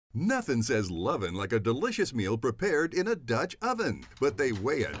Nothing says lovin' like a delicious meal prepared in a Dutch oven, but they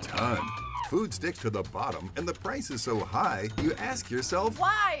weigh a ton. Food sticks to the bottom and the price is so high, you ask yourself,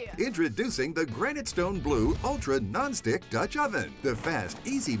 why? Introducing the Granitestone Blue Ultra Non-Stick Dutch Oven. The fast,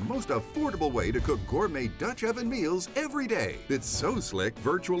 easy, most affordable way to cook gourmet Dutch oven meals every day. It's so slick,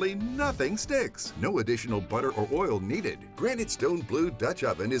 virtually nothing sticks. No additional butter or oil needed. Granitestone Blue Dutch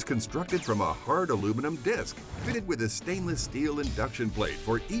Oven is constructed from a hard aluminum disc, fitted with a stainless steel induction plate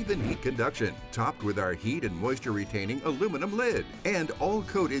for even heat conduction, topped with our heat and moisture retaining aluminum lid, and all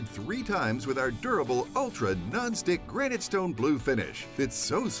coated 3 times with our durable Ultra Non-Stick Granitestone Blue finish. It's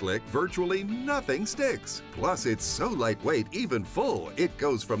so slick, virtually nothing sticks. Plus, it's so lightweight, even full, it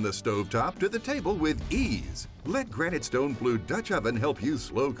goes from the stovetop to the table with ease. Let Granitestone Blue Dutch Oven help you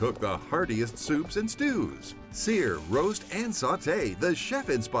slow cook the heartiest soups and stews. Sear, roast, and saute the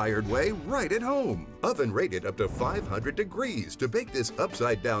chef-inspired way right at home. Oven rated up to 500 degrees to bake this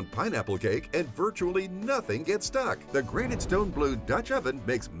upside-down pineapple cake and virtually nothing gets stuck. The Granitestone Blue Dutch Oven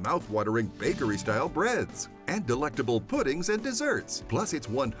makes mouth-watering bakery-style breads and delectable puddings and desserts. Plus, it's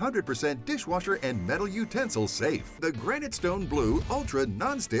 100% dishwasher and metal utensil safe. The Granitestone Blue Ultra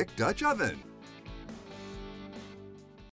Non-Stick Dutch Oven.